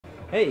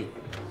Hey,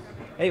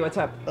 hey, what's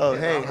up? Oh,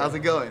 hey, how's it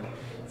going?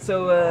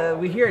 So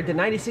we're here at the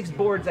 96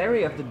 boards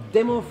area of the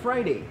Demo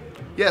Friday.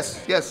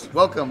 Yes,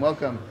 welcome,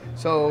 welcome.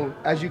 So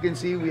as you can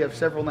see, we have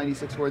several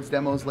 96 boards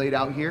demos laid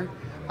out here.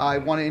 I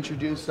want to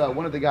introduce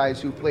one of the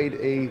guys who played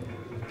a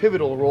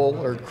pivotal role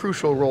or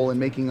crucial role in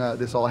making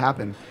this all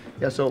happen.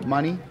 Yeah, so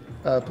Mani,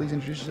 please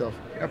introduce yourself.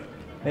 Yep.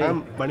 Hey.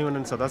 I'm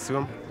Manivannan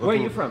Sadhasivam. Where are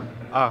you from?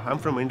 I'm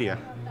from India.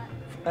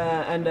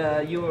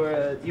 And you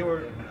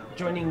were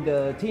joining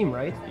the team,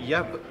 right?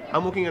 Yep,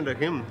 I'm working under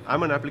him.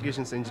 I'm an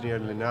applications engineer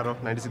in Linaro,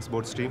 96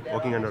 boards team,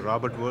 working under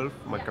Robert Wolf,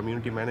 my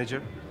community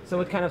manager. So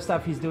what kind of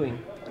stuff he's doing?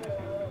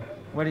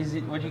 What is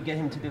it? What do you get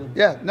him to do?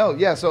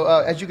 Yeah. So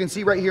as you can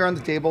see right here on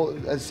the table,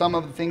 some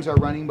of the things are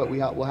running, but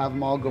we'll have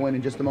them all go in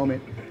just a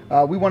moment.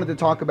 We wanted to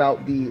talk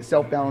about the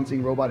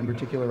self-balancing robot in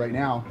particular right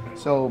now.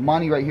 So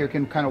Mani right here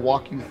can kind of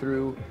walk you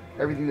through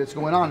everything that's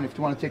going on. And if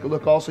you want to take a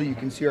look also, you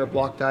can see our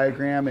block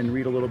diagram and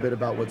read a little bit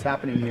about what's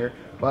happening here.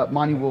 But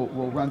Mani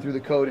will run through the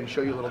code and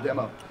show you a little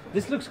demo.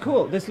 This looks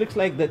cool. This looks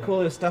like the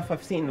coolest stuff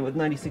I've seen with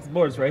 96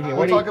 boards right here.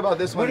 We'll talk about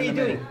this one What are you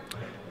doing?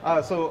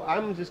 So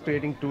I'm just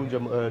creating two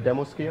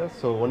demos here.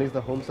 So one is the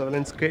home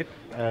surveillance kit,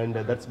 and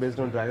that's based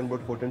on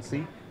Dragonboard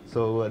 410C.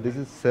 So this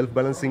is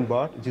self-balancing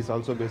bot, which is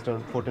also based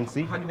on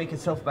 410C. How do you make it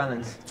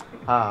self-balance?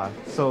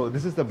 So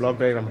this is the block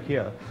diagram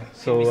here.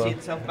 So Can we see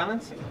it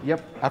self-balance?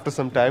 Yep, after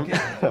some time.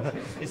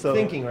 It's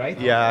thinking, right?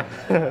 Yeah.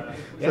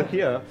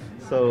 Yeah.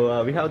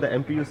 So we have the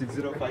MPU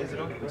 6050,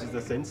 which is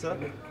the sensor.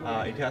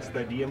 It has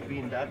the DMP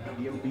in that.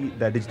 DMP,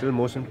 the digital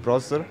motion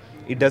processor.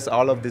 It does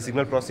all of the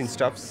signal processing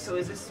stuffs. So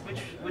is this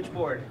which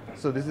board?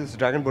 So this is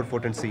Dragonboard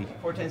 410C.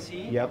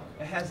 410C? Yep.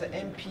 It has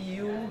an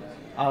MPU.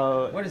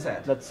 What is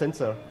that? That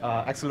sensor,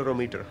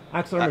 accelerometer.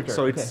 Accelerometer.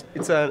 So okay.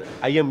 it's an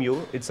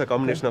IMU. It's a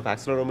combination of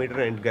accelerometer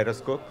and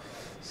gyroscope.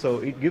 So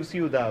it gives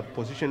you the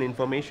position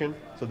information.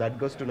 So that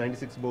goes to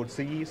 96 board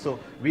CE. So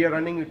we are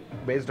running it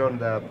based on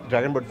the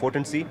Dragonboard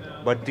 410C,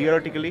 but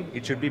theoretically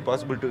it should be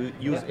possible to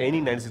use any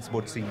 96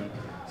 board CE.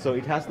 So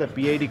it has the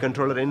PID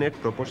controller in it,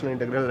 proportional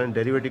integral and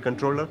derivative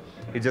controller.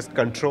 It just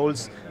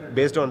controls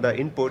based on the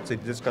inputs.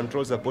 It just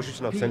controls the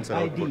position of sensor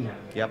output.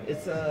 Yep.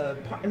 It's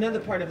another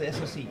part of the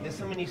SoC. There's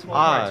so many small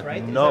parts,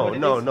 right? No.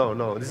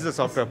 This is a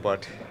software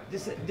part.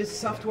 This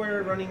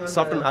software running on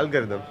Software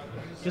algorithm.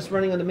 Just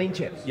running on the main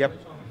chip. Yep.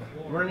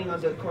 Running on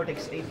the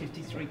Cortex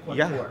A53 Quad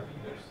 4.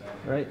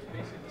 Right.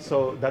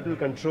 So that will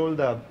control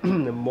the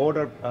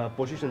motor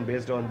position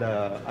based on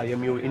the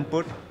IMU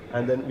input,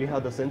 and then we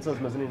have the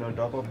sensors mezzanine on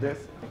top of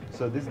this.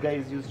 So this guy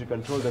is used to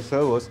control the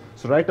servos.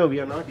 So right now we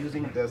are not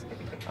using this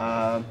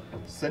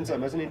sensor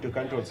mezzanine to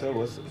control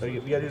servos.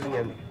 We are using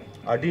an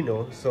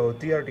Arduino. So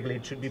theoretically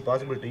it should be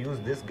possible to use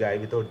this guy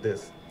without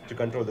this to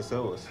control the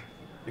servos,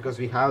 because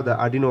we have the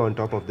Arduino on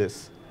top of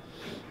this.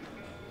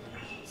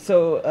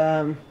 So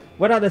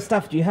what other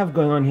stuff do you have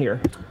going on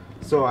here?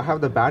 So I have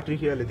the battery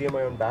here,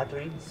 lithium-ion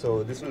battery.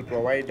 So this will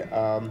provide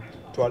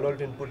 12-volt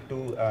input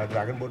to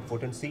Dragonboard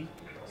 410C.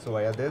 So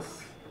I have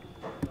this.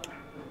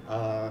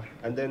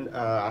 And then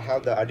I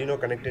have the Arduino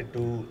connected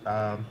to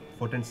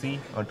 410C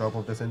on top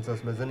of the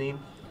sensors mezzanine.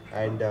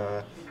 And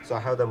so I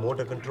have the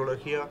motor controller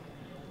here.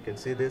 You can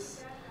see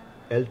this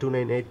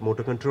L298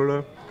 motor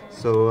controller.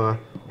 So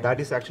that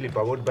is actually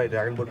powered by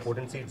Dragonboard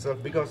 410C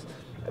itself, because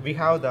we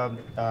have the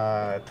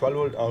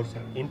 12-volt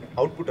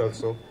output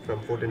also from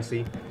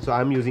 410C. So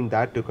I'm using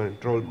that to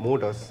control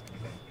motors.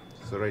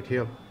 So right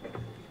here.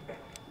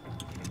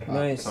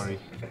 Nice. Sorry.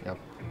 Yep.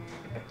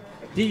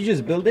 Did you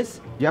just build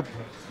this? Yep.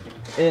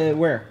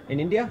 Where? In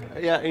India?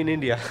 Yeah, in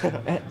India.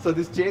 So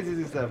this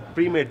chassis is a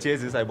pre-made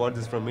chassis. I bought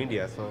this from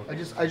India. So I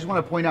just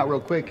want to point out real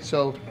quick.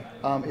 So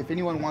if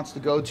anyone wants to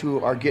go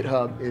to our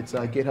GitHub, it's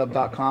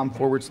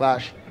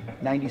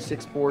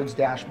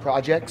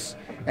github.com/96boards-projects.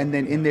 And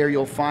then in there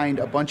you'll find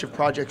a bunch of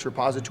projects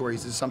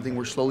repositories. This is something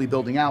we're slowly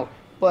building out.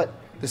 But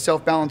the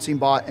self-balancing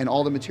bot and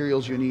all the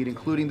materials you need,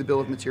 including the bill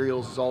of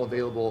materials, is all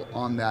available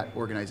on that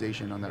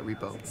organization, on that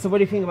repo. So what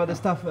do you think about the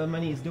stuff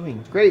Mani is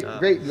doing? Great. Are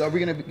we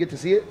going to get to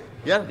see it?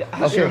 yeah.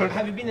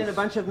 Have you been in a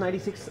bunch of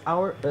 96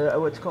 hour,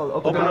 what's called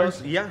open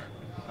hours? Yeah.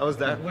 I was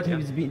there. What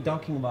have you been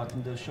talking about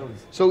in those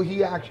shows? So he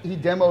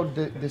demoed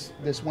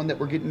this one that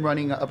we're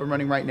getting up and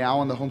running right now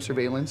on the home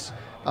surveillance,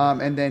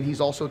 and then he's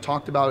also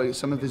talked about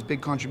some of his big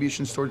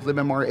contributions towards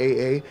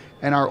libmr-AA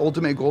and our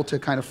ultimate goal to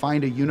kind of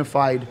find a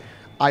unified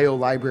I/O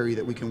library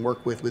that we can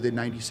work with within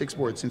 96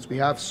 boards. Since we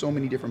have so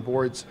many different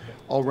boards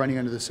all running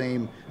under the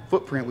same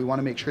footprint, we want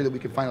to make sure that we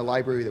can find a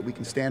library that we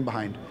can stand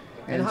behind.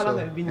 And how long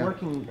have you been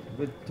working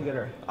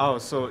together? Oh,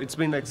 so it's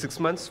been like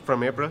 6 months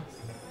from April.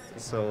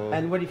 So.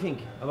 And what do you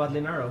think about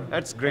Linaro?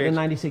 That's great. The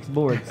 96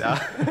 boards.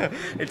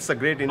 It's a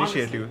great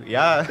initiative.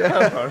 Yeah.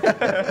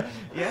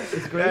 Yes,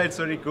 it's great. Yeah, it's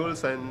very cool,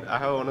 and I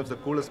have one of the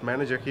coolest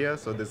manager here.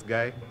 So this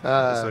guy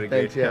is very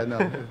thanks, great. Yeah, no.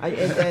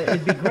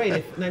 It'd be great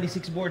if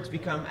 96 boards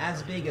become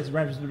as big as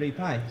Raspberry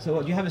Pi.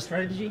 So do you have a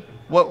strategy?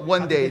 What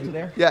one How to day? get to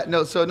there? Yeah,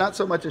 no. So not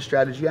so much a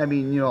strategy. I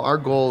mean, our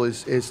goal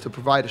is to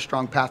provide a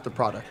strong path to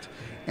product.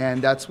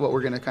 And that's what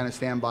we're going to kind of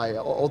stand by.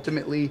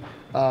 Ultimately,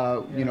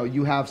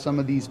 you have some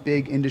of these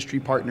big industry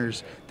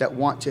partners that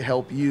want to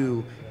help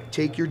you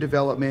take your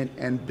development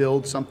and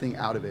build something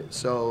out of it.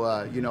 So,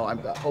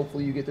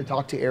 hopefully you get to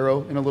talk to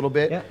Aero in a little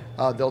bit.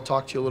 Yeah. They'll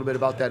talk to you a little bit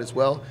about that as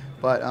well.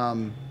 But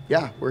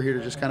we're here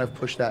to just kind of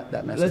push that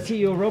message. Let's see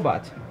your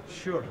robot.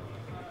 Sure.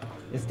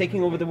 It's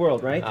taking over the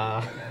world, right?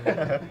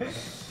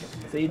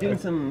 So you're doing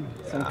some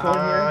code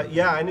here?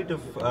 Yeah, I need to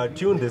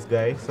tune this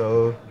guy.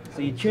 So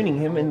you're tuning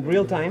him in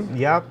real time?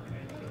 Yep.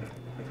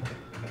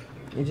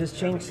 You just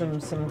change some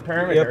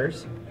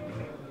parameters.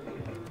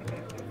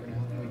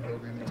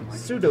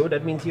 Pseudo,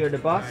 that means you're the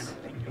boss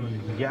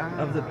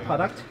of the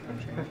product.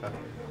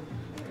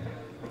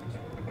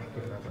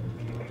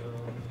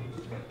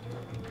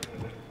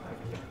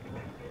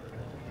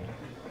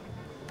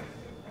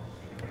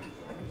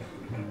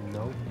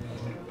 No.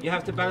 You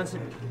have to balance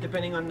it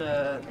depending on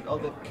all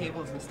the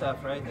cables and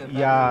stuff, right?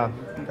 Yeah,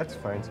 that's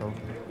fine. So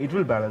it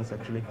will balance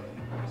actually.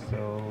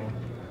 So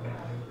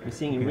you're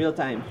seeing in real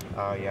time.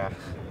 Yeah.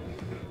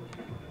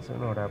 So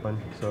what happened?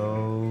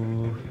 So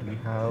we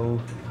have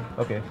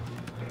okay.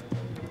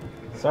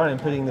 Sorry, I'm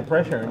putting the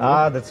pressure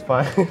on you. That's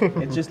fine.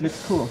 It just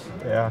looks cool.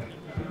 Yeah.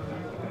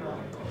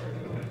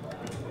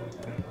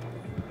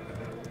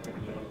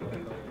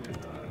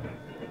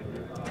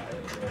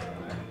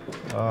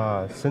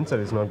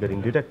 Sensor is not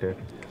getting detected.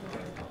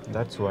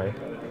 That's why.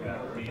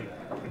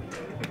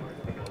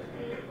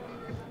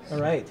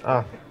 All right.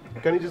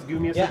 Can you just give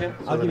me a second?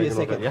 I'll give you a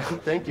second. Yeah,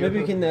 thank you. Maybe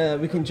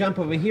we can jump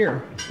over here.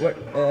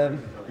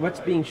 What's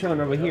being shown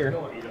over here?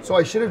 So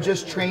I should have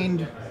just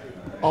trained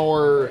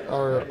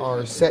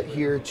our set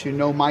here to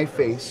know my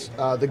face.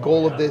 The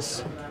goal of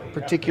this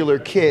particular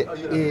kit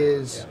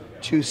is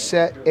to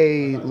set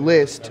a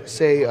list,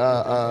 say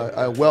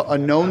a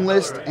known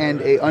list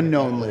and a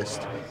unknown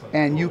list,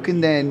 and you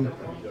can then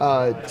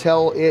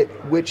tell it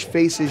which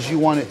faces you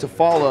want it to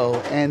follow,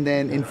 and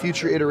then in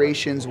future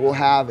iterations we'll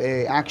have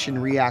a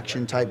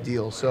action-reaction type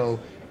deal. So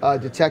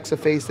detects a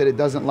face that it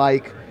doesn't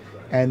like,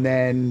 and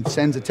then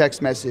sends a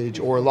text message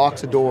or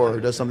locks a door or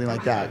does something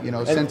like that.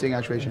 Sensing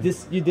actuation.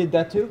 You did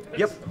that too?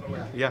 Yep.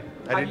 Yeah,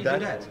 I did that.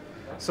 Do that?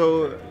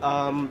 So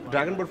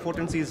Dragonboard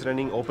 14C is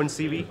running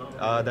OpenCV.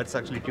 That's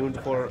actually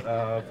tuned for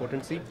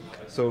 14C.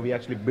 So we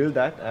actually build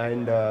that,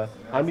 and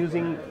I'm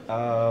using.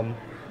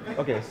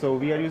 Okay, so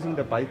we are using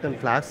the Python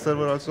Flash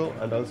server also,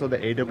 and also the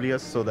AWS.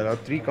 So there are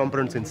 3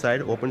 components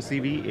inside: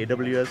 OpenCV,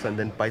 AWS, and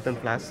then Python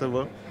Flash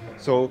server.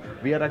 So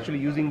we are actually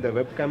using the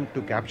webcam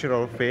to capture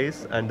our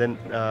face, and then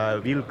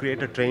we'll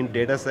create a trained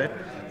data set,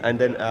 and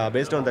then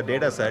based on the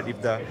data set,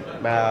 if the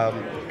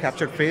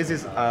captured face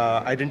is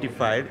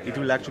identified, it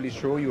will actually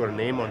show your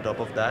name on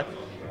top of that,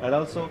 and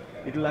also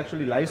it will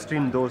actually live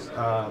stream those.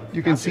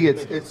 You can see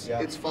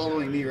it's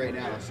following me right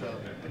now.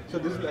 So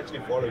this will actually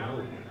follow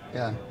you.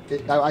 Yeah,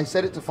 I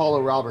set it to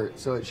follow Robert,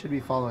 so it should be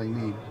following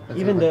me.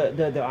 Even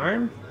the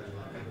arm?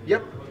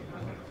 Yep.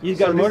 You've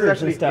got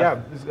motors and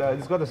stuff. Yeah,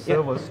 it's got the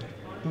servos.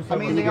 I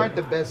mean, they aren't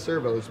the best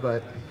servos,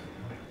 but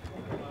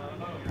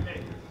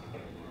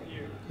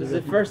This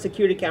is the first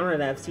security camera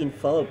that I've seen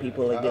follow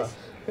people like this.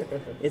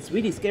 It's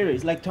really scary.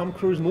 It's like Tom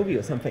Cruise movie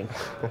or something.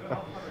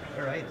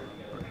 All right.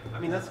 I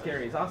mean, that's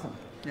scary. It's awesome.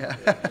 yeah.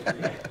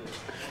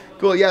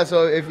 Cool. Yeah.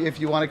 So if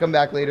you want to come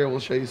back later,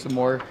 we'll show you some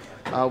more.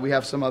 We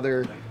have some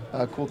other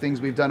cool things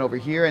we've done over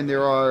here, and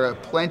there are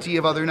plenty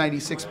of other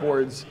 96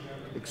 boards,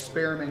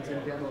 experiments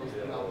and demos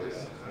about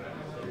this.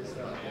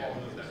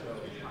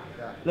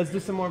 Let's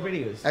do some more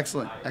videos.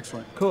 Excellent.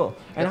 Excellent. Cool.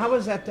 And how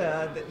was that?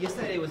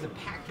 Yesterday it was a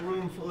packed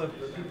room full of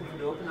people for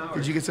the open hours.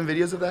 Did you get some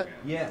videos of that?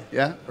 Yeah.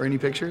 Yeah. Or any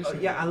pictures?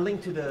 Yeah, I'll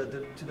link to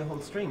the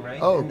whole stream, right?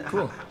 Oh, and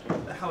cool.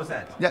 How was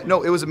that? Yeah,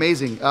 no, it was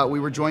amazing. We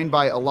were joined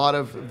by a lot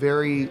of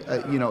very,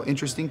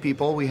 interesting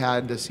people. We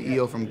had the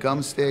CEO from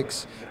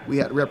Gumsticks. We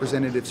had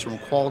representatives from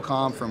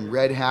Qualcomm, from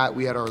Red Hat.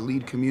 We had our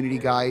lead community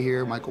guy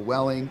here, Michael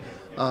Welling.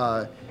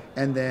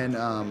 And then,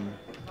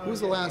 who was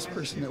the last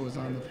person that was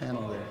on the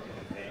panel there?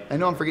 I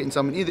know I'm forgetting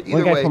someone. Either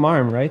One guy way. from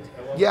ARM, right?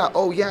 Yeah.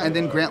 Oh, yeah. And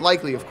then Grant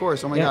Likely, of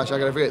course. Oh my gosh, I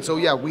gotta forget. So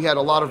yeah, we had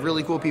a lot of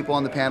really cool people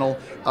on the panel.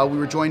 We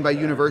were joined by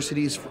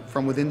universities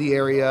from within the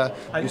area.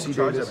 I need to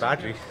charge the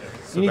battery.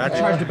 You need to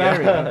charge the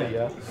battery.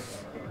 Yeah.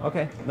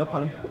 Okay, no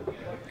problem.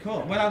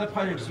 Cool. What other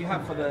projects do you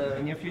have for the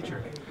near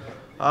future?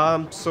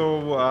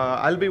 So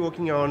I'll be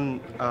working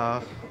on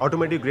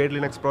automotive grade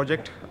Linux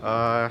project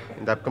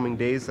in the upcoming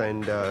days,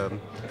 and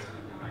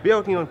we are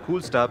working on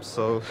cool stuff.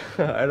 So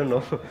I don't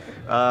know.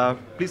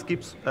 Please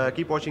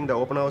keep watching the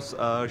open house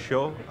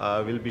show.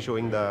 We'll be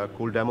showing the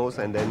cool demos,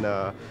 and then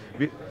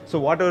so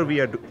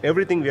whatever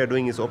everything we are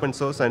doing is open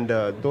source, and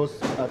those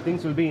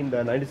things will be in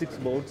the 96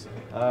 boards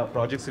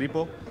projects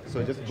repo.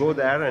 So just go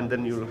there, and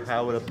then you'll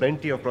have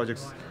plenty of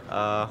projects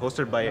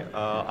hosted by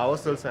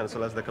ourselves as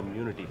well as the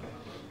community.